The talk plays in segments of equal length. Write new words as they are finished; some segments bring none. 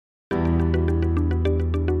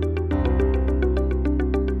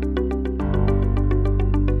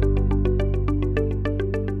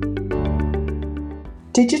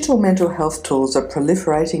Digital mental health tools are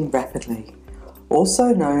proliferating rapidly.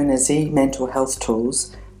 Also known as e-mental health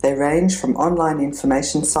tools, they range from online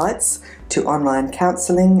information sites to online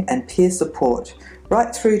counselling and peer support,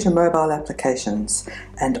 right through to mobile applications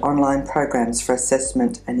and online programs for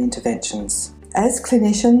assessment and interventions. As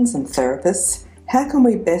clinicians and therapists, how can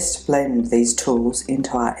we best blend these tools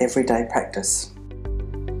into our everyday practice?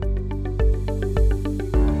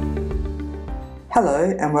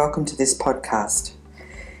 Hello and welcome to this podcast.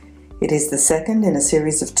 It is the second in a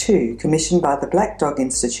series of two commissioned by the Black Dog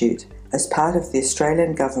Institute as part of the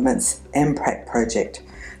Australian Government's MPRAC project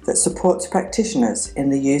that supports practitioners in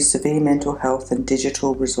the use of e-mental health and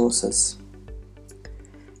digital resources.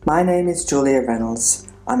 My name is Julia Reynolds.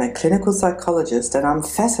 I'm a clinical psychologist and I'm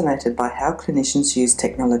fascinated by how clinicians use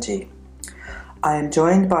technology. I am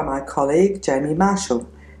joined by my colleague Jamie Marshall,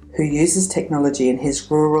 who uses technology in his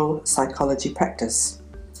rural psychology practice.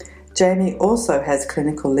 Jamie also has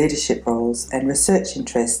clinical leadership roles and research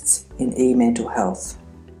interests in e-mental health.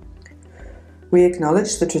 We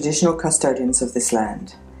acknowledge the traditional custodians of this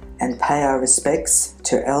land and pay our respects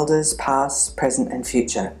to elders past, present and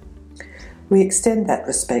future. We extend that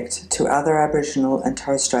respect to other Aboriginal and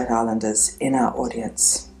Torres Strait Islanders in our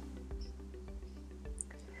audience.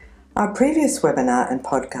 Our previous webinar and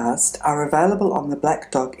podcast are available on the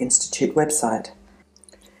Black Dog Institute website.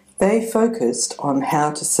 They focused on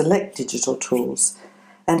how to select digital tools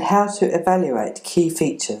and how to evaluate key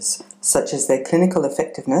features such as their clinical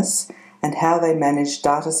effectiveness and how they manage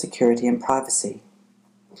data security and privacy.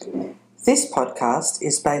 This podcast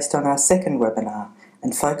is based on our second webinar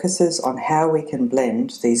and focuses on how we can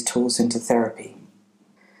blend these tools into therapy.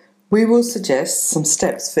 We will suggest some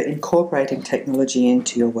steps for incorporating technology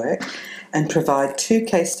into your work and provide two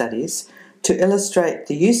case studies to illustrate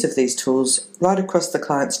the use of these tools right across the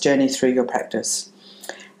client's journey through your practice,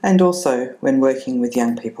 and also when working with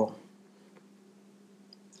young people.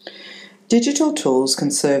 Digital tools can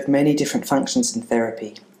serve many different functions in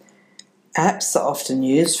therapy. Apps are often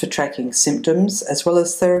used for tracking symptoms as well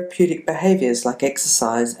as therapeutic behaviours like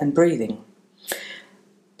exercise and breathing.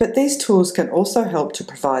 But these tools can also help to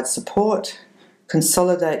provide support,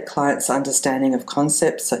 consolidate clients' understanding of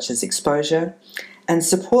concepts such as exposure, and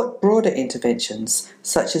support broader interventions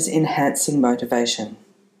such as enhancing motivation.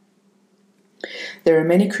 There are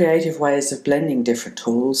many creative ways of blending different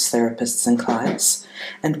tools, therapists and clients,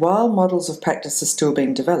 and while models of practice are still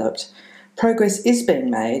being developed, progress is being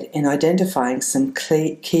made in identifying some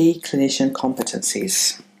key clinician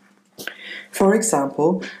competencies. For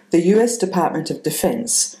example, the US Department of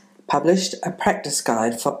Defense published a practice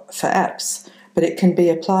guide for apps, but it can be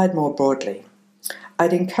applied more broadly.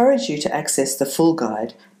 I'd encourage you to access the full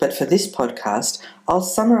guide, but for this podcast, I'll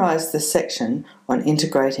summarise the section on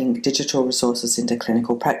integrating digital resources into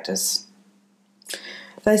clinical practice.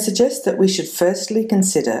 They suggest that we should firstly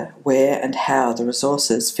consider where and how the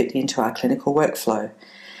resources fit into our clinical workflow,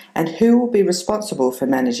 and who will be responsible for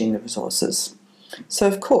managing the resources. So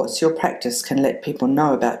of course, your practice can let people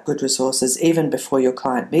know about good resources even before your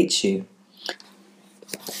client meets you.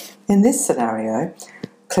 In this scenario,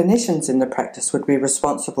 clinicians in the practice would be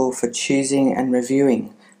responsible for choosing and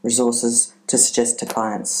reviewing resources to suggest to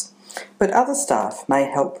clients, but other staff may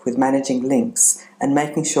help with managing links and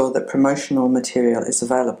making sure that promotional material is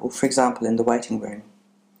available, for example in the waiting room.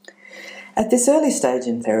 At this early stage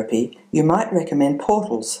in therapy, you might recommend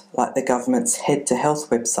portals like the government's Head to Health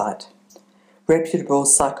website, reputable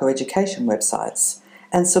psychoeducation websites,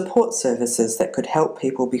 and support services that could help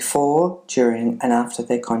people before, during and after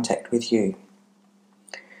their contact with you.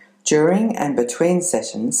 During and between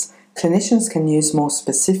sessions, clinicians can use more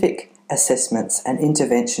specific assessments and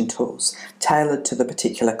intervention tools tailored to the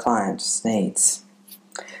particular client's needs.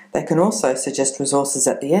 They can also suggest resources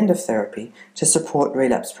at the end of therapy to support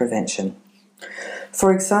relapse prevention.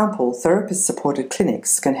 For example, therapist-supported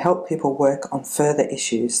clinics can help people work on further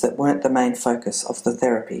issues that weren't the main focus of the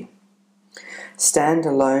therapy.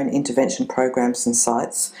 Standalone intervention programs and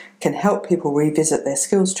sites can help people revisit their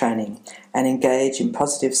skills training and engage in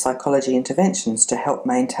positive psychology interventions to help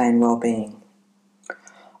maintain well-being.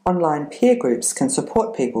 Online peer groups can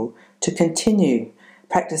support people to continue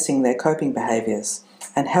practicing their coping behaviours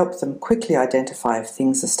and help them quickly identify if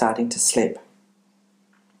things are starting to slip.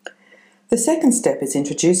 The second step is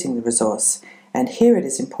introducing the resource, and here it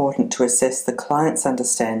is important to assess the client's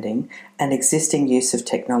understanding and existing use of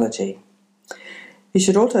technology. You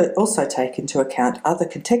should also take into account other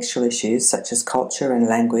contextual issues such as culture and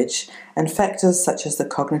language, and factors such as the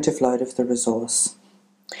cognitive load of the resource.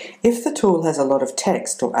 If the tool has a lot of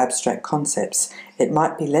text or abstract concepts, it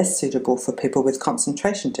might be less suitable for people with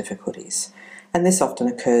concentration difficulties, and this often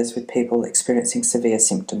occurs with people experiencing severe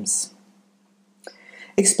symptoms.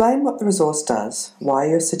 Explain what the resource does, why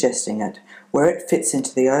you're suggesting it, where it fits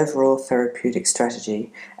into the overall therapeutic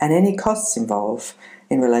strategy, and any costs involved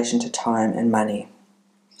in relation to time and money.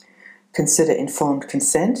 Consider informed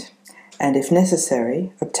consent, and if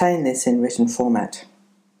necessary, obtain this in written format.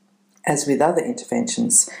 As with other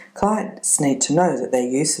interventions, clients need to know that their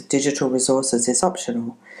use of digital resources is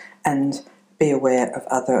optional and be aware of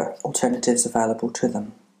other alternatives available to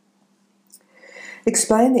them.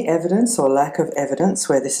 Explain the evidence or lack of evidence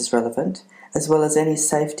where this is relevant, as well as any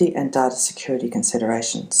safety and data security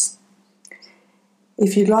considerations.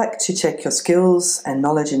 If you'd like to check your skills and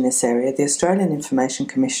knowledge in this area, the Australian Information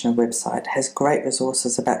Commissioner website has great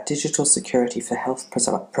resources about digital security for health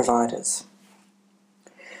providers.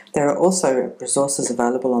 There are also resources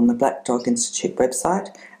available on the Black Dog Institute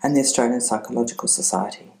website and the Australian Psychological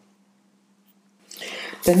Society.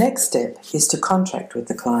 The next step is to contract with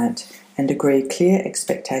the client and agree clear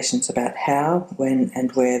expectations about how, when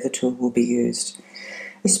and where the tool will be used,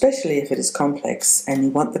 especially if it is complex and you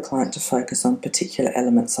want the client to focus on particular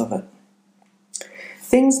elements of it.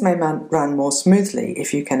 Things may run more smoothly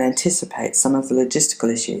if you can anticipate some of the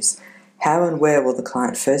logistical issues. How and where will the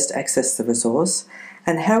client first access the resource,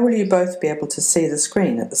 and how will you both be able to see the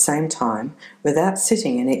screen at the same time without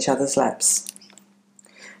sitting in each other's laps?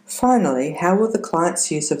 Finally, how will the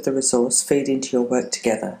client's use of the resource feed into your work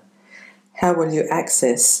together? How will you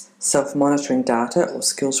access self-monitoring data or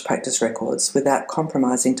skills practice records without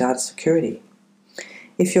compromising data security?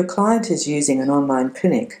 If your client is using an online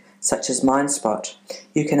clinic, such as MindSpot,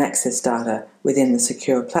 you can access data within the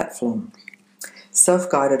secure platform.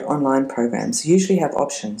 Self-guided online programs usually have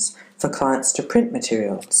options for clients to print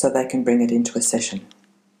material so they can bring it into a session.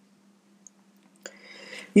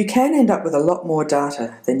 You can end up with a lot more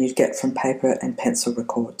data than you'd get from paper and pencil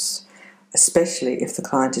records, especially if the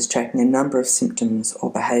client is tracking a number of symptoms or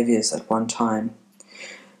behaviours at one time.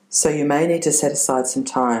 So you may need to set aside some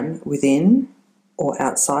time within or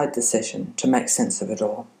outside the session to make sense of it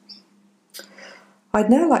all. I'd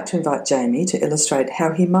now like to invite Jamie to illustrate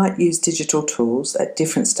how he might use digital tools at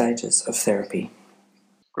different stages of therapy.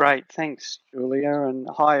 Great, thanks Julia, and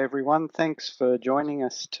hi everyone, thanks for joining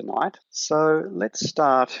us tonight. So let's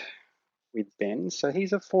start with Ben. So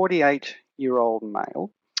he's a 48-year-old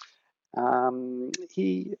male.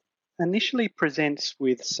 He initially presents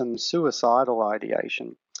with some suicidal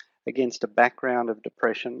ideation against a background of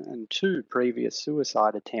depression and 2 previous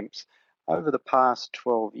suicide attempts over the past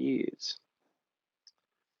 12 years.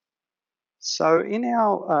 So in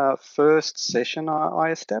our first session,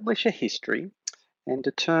 I establish a history and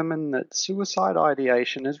determine that suicide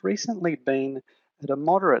ideation has recently been at a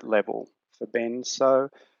moderate level for Ben, so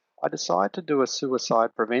I decide to do a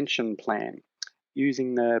suicide prevention plan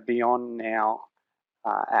using the Beyond Now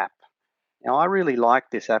app. Now, I really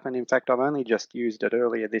like this app, and in fact, I've only just used it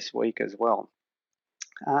earlier this week as well.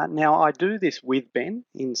 Now, I do this with Ben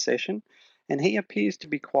in session, and he appears to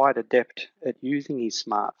be quite adept at using his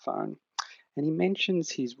smartphone, and he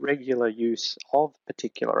mentions his regular use of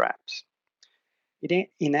particular apps.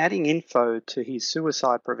 In adding info to his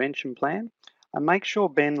suicide prevention plan, I make sure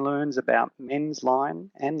Ben learns about Men's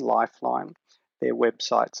Line and Lifeline, their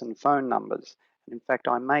websites and phone numbers. And in fact,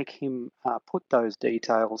 I make him put those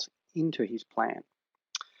details into his plan.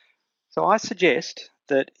 So I suggest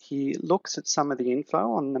that he looks at some of the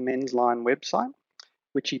info on the Men's Line website,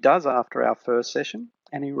 which he does after our first session,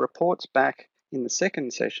 and he reports back in the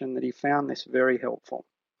second session that he found this very helpful.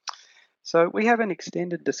 So we have an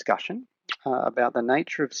extended discussion about the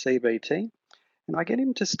nature of CBT, and I get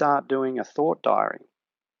him to start doing a thought diary.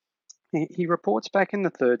 He reports back in the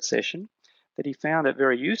third session that he found it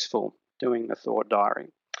very useful doing the thought diary,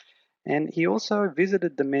 and he also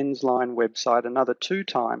visited the Men's Line website another 2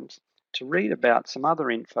 times to read about some other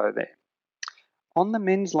info there. On the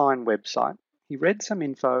Men's Line website, he read some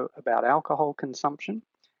info about alcohol consumption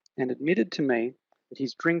and admitted to me that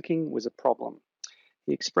his drinking was a problem.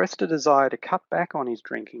 He expressed a desire to cut back on his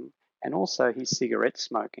drinking and also his cigarette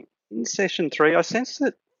smoking. In session 3, I sense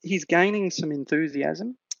that he's gaining some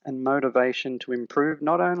enthusiasm and motivation to improve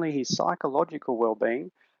not only his psychological well-being,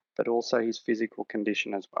 but also his physical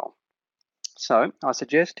condition as well. So I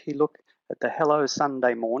suggest he look at the Hello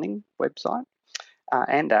Sunday Morning website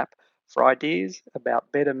and app for ideas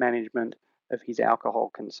about better management of his alcohol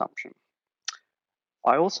consumption.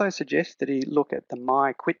 I also suggest that he look at the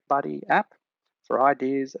My Quit Buddy app for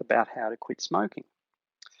ideas about how to quit smoking.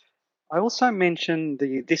 I also mentioned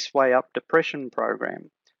the This Way Up depression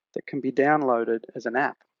program that can be downloaded as an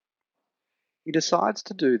app. He decides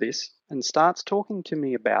to do this and starts talking to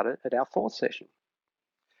me about it at our 4th session.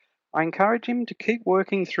 I encourage him to keep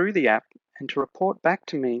working through the app and to report back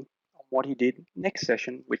to me on what he did next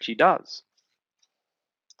session, which he does.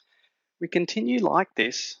 We continue like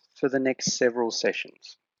this for the next several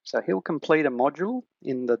sessions. So he'll complete a module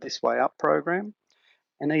in the This Way Up program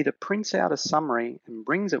and either prints out a summary and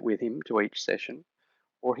brings it with him to each session,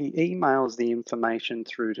 or he emails the information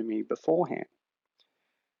through to me beforehand.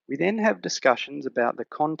 We then have discussions about the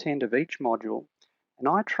content of each module, and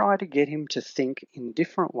I try to get him to think in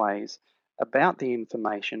different ways about the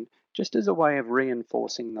information just as a way of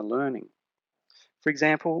reinforcing the learning. For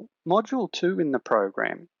example, Module 2 in the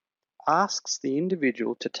program asks the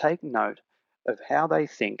individual to take note of how they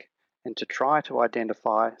think and to try to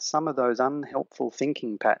identify some of those unhelpful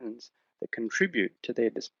thinking patterns that contribute to their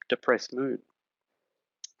depressed mood.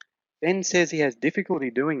 Ben says he has difficulty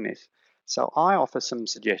doing this, so I offer some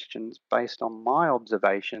suggestions based on my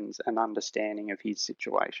observations and understanding of his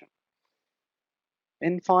situation.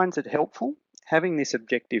 Ben finds it helpful having this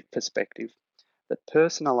objective perspective that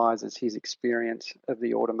personalises his experience of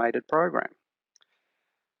the automated program.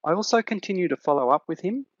 I also continue to follow up with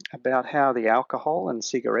him about how the alcohol and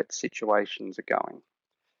cigarette situations are going,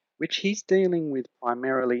 which he's dealing with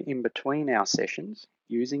primarily in between our sessions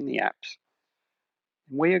using the apps.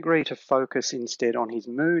 We agree to focus instead on his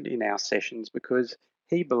mood in our sessions because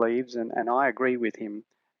he believes, and I agree with him,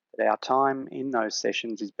 that our time in those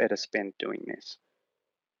sessions is better spent doing this.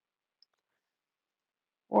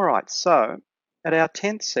 All right, so at our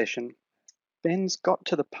 10th session, Ben's got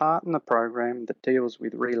to the part in the program that deals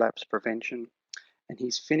with relapse prevention, and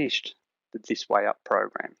he's finished the This Way Up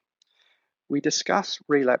program. We discuss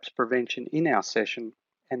relapse prevention in our session,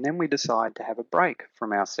 and then we decide to have a break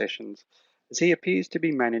from our sessions, as he appears to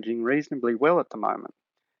be managing reasonably well at the moment,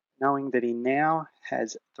 knowing that he now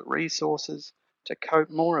has the resources to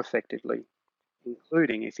cope more effectively,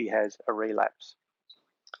 including if he has a relapse.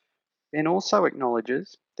 Ben also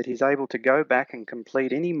acknowledges that he's able to go back and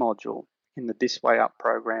complete any module in the This Way Up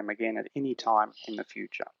program again at any time in the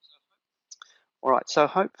future. All right, so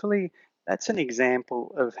hopefully that's an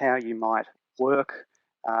example of how you might work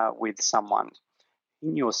with someone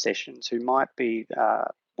in your sessions who might be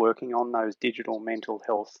working on those digital mental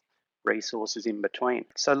health resources in between.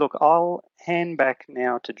 So look, I'll hand back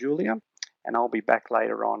now to Julia, and I'll be back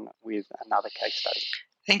later on with another case study.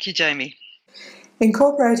 Thank you, Jamie.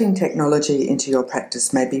 Incorporating technology into your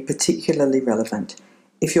practice may be particularly relevant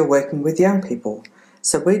if you're working with young people,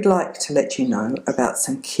 so we'd like to let you know about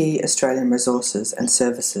some key Australian resources and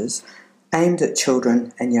services aimed at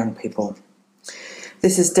children and young people.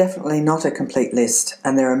 This is definitely not a complete list,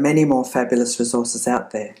 and there are many more fabulous resources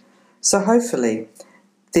out there, so hopefully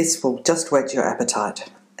this will just whet your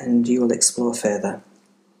appetite and you will explore further.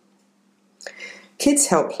 Kids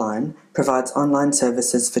Helpline provides online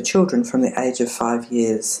services for children from the age of 5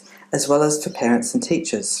 years, as well as for parents and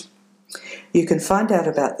teachers. You can find out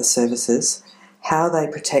about the services, how they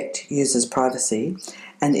protect users' privacy,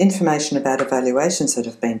 and information about evaluations that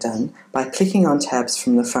have been done by clicking on tabs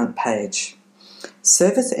from the front page.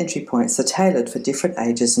 Service entry points are tailored for different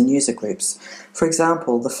ages and user groups. For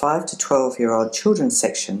example, the 5 to 12-year-old children's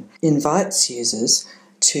section invites users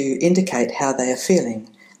to indicate how they are feeling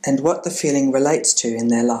and what the feeling relates to in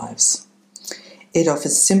their lives. It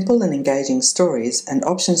offers simple and engaging stories and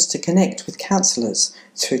options to connect with counsellors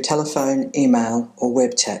through telephone, email or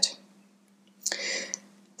web chat.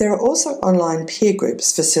 There are also online peer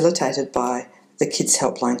groups facilitated by the Kids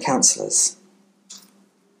Helpline counsellors.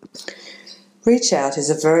 Reach Out is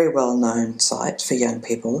a very well-known site for young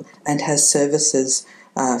people and has services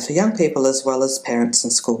for young people as well as parents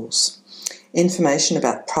and schools. Information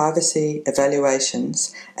about privacy,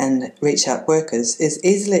 evaluations and Reach Out workers is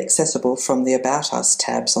easily accessible from the About Us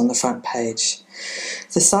tabs on the front page.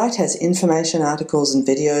 The site has information articles and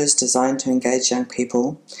videos designed to engage young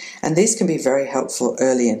people, and these can be very helpful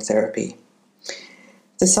early in therapy.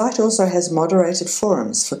 The site also has moderated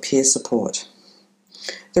forums for peer support.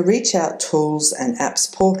 The Reach Out Tools and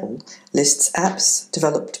Apps portal lists apps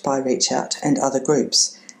developed by Reach Out and other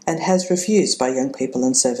groups, and has reviews by young people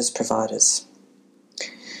and service providers.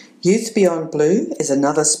 Youth Beyond Blue is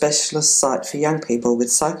another specialist site for young people with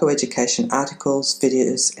psychoeducation articles,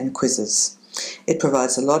 videos and quizzes. It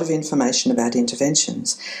provides a lot of information about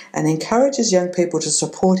interventions and encourages young people to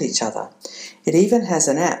support each other. It even has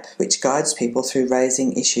an app which guides people through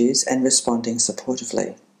raising issues and responding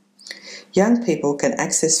supportively. Young people can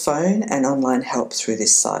access phone and online help through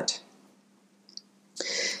this site.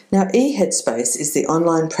 Now, eHeadspace is the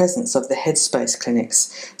online presence of the Headspace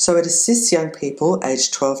clinics, so it assists young people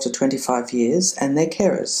aged 12 to 25 years and their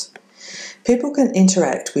carers. People can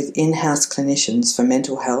interact with in-house clinicians for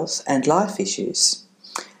mental health and life issues.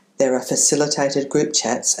 There are facilitated group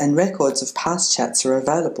chats and records of past chats are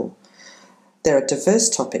available. There are diverse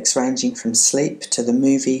topics ranging from sleep to the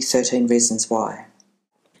movie 13 Reasons Why.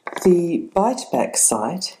 The Biteback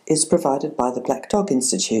site is provided by the Black Dog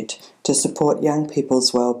Institute to support young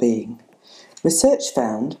people's well-being. Research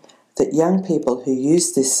found that young people who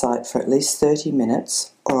use this site for at least 30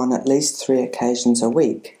 minutes or on at least 3 occasions a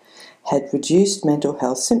week had reduced mental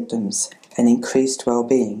health symptoms and increased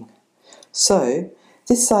well-being. So,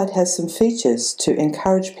 this site has some features to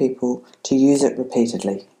encourage people to use it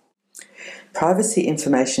repeatedly. Privacy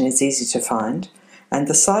information is easy to find, and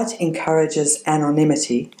the site encourages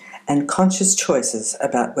anonymity and conscious choices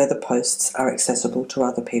about whether posts are accessible to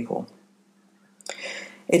other people.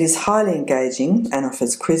 It is highly engaging and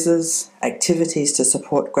offers quizzes, activities to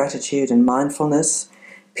support gratitude and mindfulness,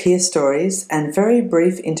 peer stories, and very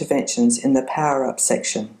brief interventions in the Power Up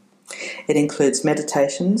section. It includes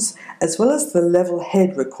meditations as well as the level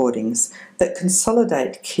head recordings that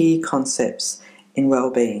consolidate key concepts in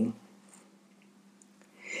well-being.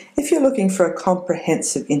 If you're looking for a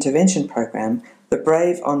comprehensive intervention program, the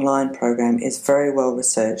Brave online program is very well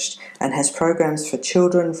researched and has programs for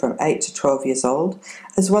children from 8 to 12 years old,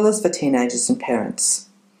 as well as for teenagers and parents.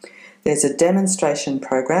 There's a demonstration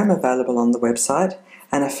program available on the website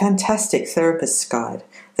and a fantastic therapist's guide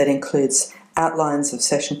that includes outlines of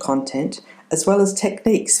session content, as well as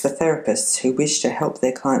techniques for therapists who wish to help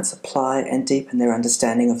their clients apply and deepen their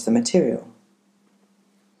understanding of the material.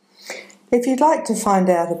 If you'd like to find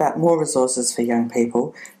out about more resources for young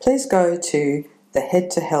people, please go to the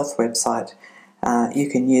Head to Health website. You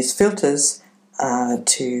can use filters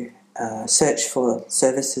to search for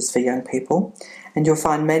services for young people, and you'll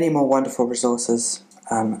find many more wonderful resources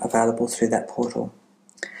available through that portal.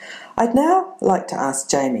 I'd now like to ask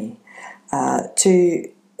Jamie to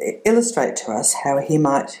illustrate to us how he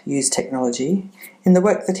might use technology in the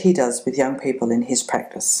work that he does with young people in his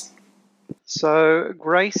practice. So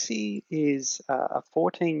Gracie is a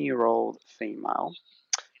 14-year-old female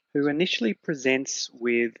who initially presents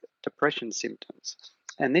with depression symptoms,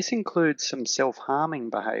 and this includes some self-harming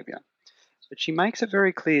behaviour. But she makes it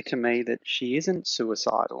very clear to me that she isn't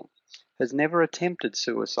suicidal, has never attempted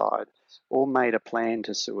suicide or made a plan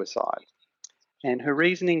to suicide. And her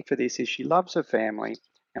reasoning for this is she loves her family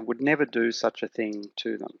and would never do such a thing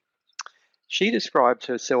to them. She describes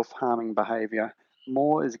her self-harming behaviour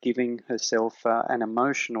more as giving herself an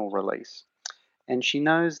emotional release, and she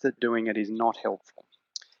knows that doing it is not helpful.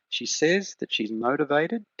 She says that she's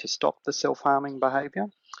motivated to stop the self-harming behaviour,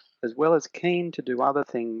 as well as keen to do other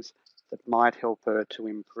things that might help her to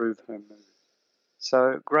improve her mood.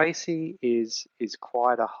 So Gracie is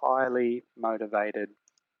quite a highly motivated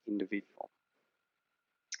individual.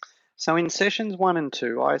 So in sessions 1 and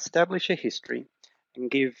 2, I establish a history and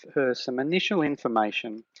give her some initial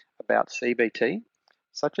information about CBT,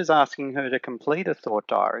 such as asking her to complete a thought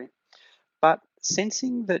diary, but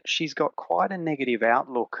sensing that she's got quite a negative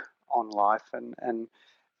outlook on life and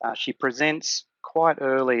she presents quite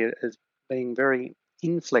early as being very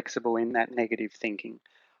inflexible in that negative thinking,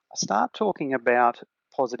 I start talking about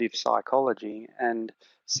positive psychology and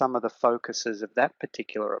some of the focuses of that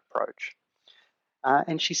particular approach.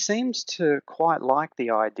 And she seems to quite like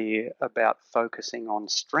the idea about focusing on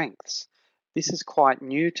strengths. This is quite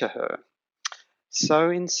new to her.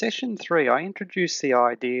 So in session 3, I introduced the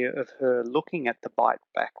idea of her looking at the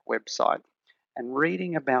Biteback website and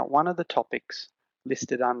reading about one of the topics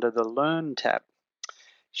listed under the Learn tab.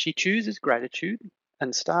 She chooses gratitude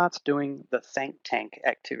and starts doing the Thank Tank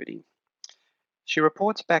activity. She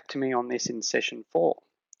reports back to me on this in session 4.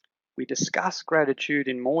 We discuss gratitude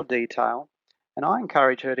in more detail, and I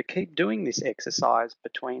encourage her to keep doing this exercise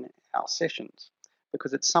between our sessions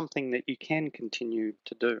because it's something that you can continue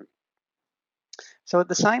to do. So at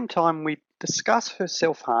the same time, we discuss her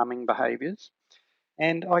self-harming behaviours,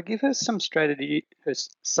 and I give her some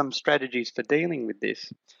strategies for dealing with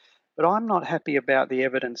this. But I'm not happy about the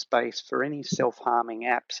evidence base for any self-harming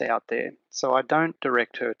apps out there, so I don't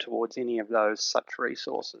direct her towards any of those such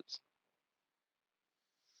resources.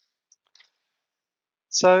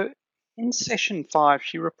 So in session 5,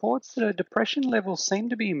 she reports that her depression levels seem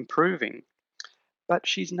to be improving, but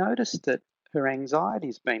she's noticed that her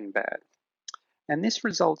anxiety's been bad. And this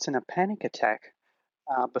results in a panic attack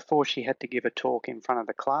before she had to give a talk in front of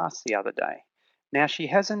the class the other day. Now, she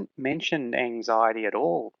hasn't mentioned anxiety at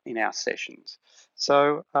all in our sessions.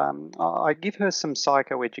 So I give her some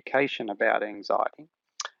psychoeducation about anxiety.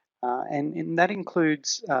 And that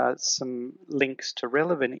includes some links to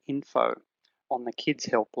relevant info on the Kids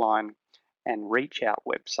Helpline and Reach Out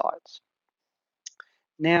websites.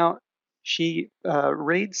 Now, she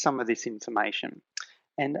reads some of this information,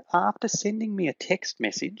 And after sending me a text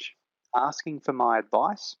message asking for my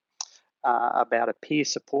advice about a peer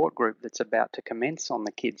support group that's about to commence on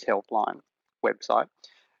the Kids Helpline website,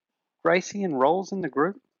 Gracie enrolls in the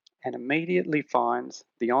group and immediately finds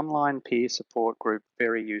the online peer support group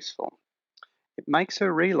very useful. It makes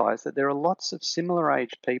her realise that there are lots of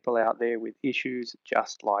similar-aged people out there with issues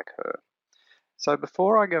just like her. So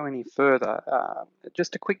before I go any further,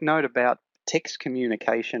 just a quick note about text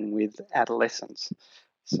communication with adolescents.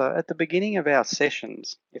 So at the beginning of our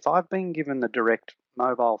sessions, if I've been given the direct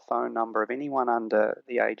mobile phone number of anyone under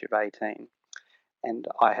the age of 18, and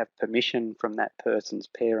I have permission from that person's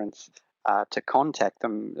parents to contact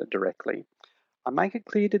them directly, I make it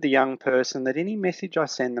clear to the young person that any message I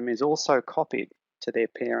send them is also copied to their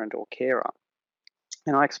parent or carer.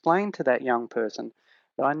 And I explain to that young person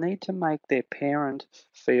that I need to make their parent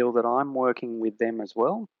feel that I'm working with them as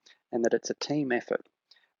well and that it's a team effort,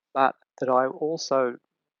 but that I also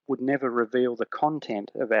would never reveal the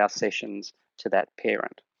content of our sessions to that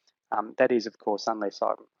parent. That is, of course, unless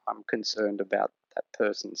I'm concerned about that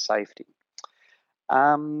person's safety.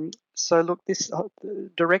 So look, this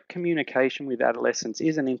direct communication with adolescents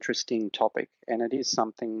is an interesting topic, and it is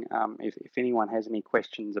something, if anyone has any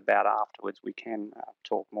questions about afterwards, we can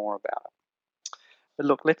talk more about it. But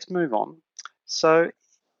look, let's move on. So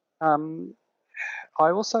I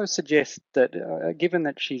also suggest that, given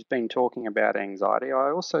that she's been talking about anxiety, I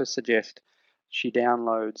also suggest she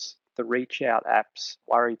downloads the Reach Out apps,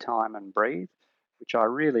 Worry Time and Breathe, which I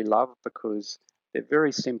really love because they're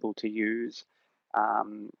very simple to use,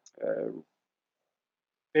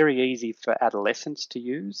 very easy for adolescents to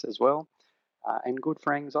use as well, and good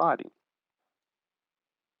for anxiety.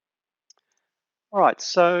 All right,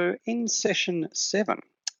 so in session 7,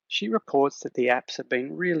 she reports that the apps have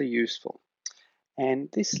been really useful. And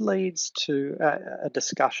this leads to a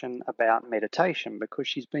discussion about meditation because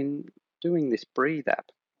she's been doing this Breathe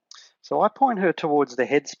app. So I point her towards the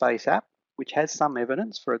Headspace app, which has some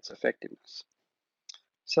evidence for its effectiveness.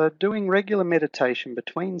 So doing regular meditation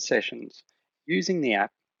between sessions using the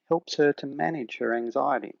app helps her to manage her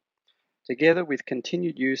anxiety, together with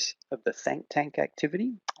continued use of the Think Tank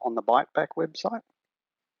activity on the Biteback website.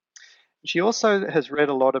 She also has read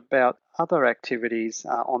a lot about other activities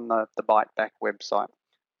on the Biteback website,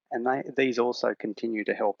 and these also continue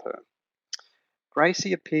to help her.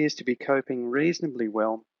 Gracie appears to be coping reasonably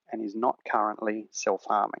well and is not currently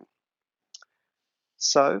self-harming.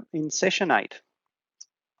 So in session 8,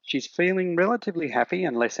 she's feeling relatively happy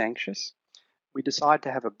and less anxious. We decide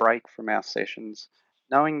to have a break from our sessions,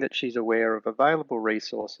 knowing that she's aware of available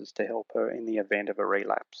resources to help her in the event of a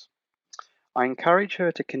relapse. I encourage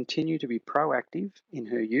her to continue to be proactive in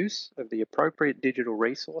her use of the appropriate digital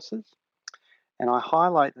resources, and I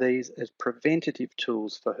highlight these as preventative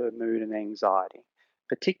tools for her mood and anxiety,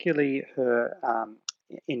 particularly her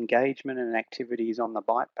engagement and activities on the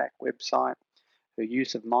Biteback website, her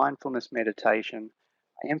use of mindfulness meditation.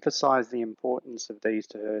 I emphasize the importance of these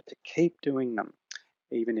to her to keep doing them,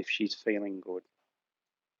 even if she's feeling good.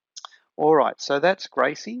 All right, so that's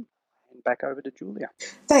Gracie. And back over to Julia.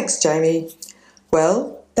 Thanks, Jamie.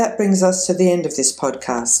 Well, that brings us to the end of this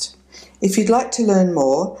podcast. If you'd like to learn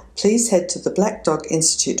more, please head to the Black Dog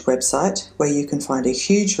Institute website, where you can find a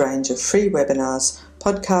huge range of free webinars,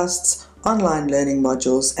 podcasts, online learning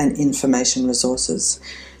modules, and information resources.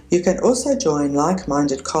 You can also join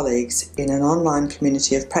like-minded colleagues in an online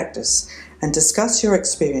community of practice and discuss your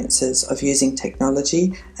experiences of using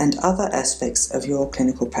technology and other aspects of your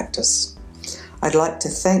clinical practice. I'd like to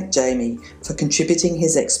thank Jamie for contributing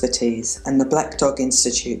his expertise and the Black Dog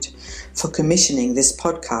Institute for commissioning this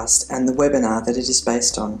podcast and the webinar that it is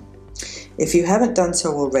based on. If you haven't done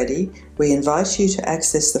so already, we invite you to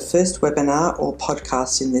access the first webinar or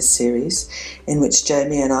podcast in this series, in which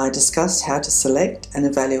Jamie and I discuss how to select and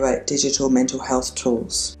evaluate digital mental health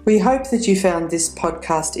tools. We hope that you found this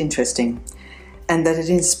podcast interesting and that it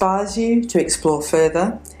inspires you to explore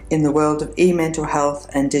further in the world of e-mental health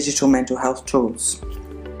and digital mental health tools.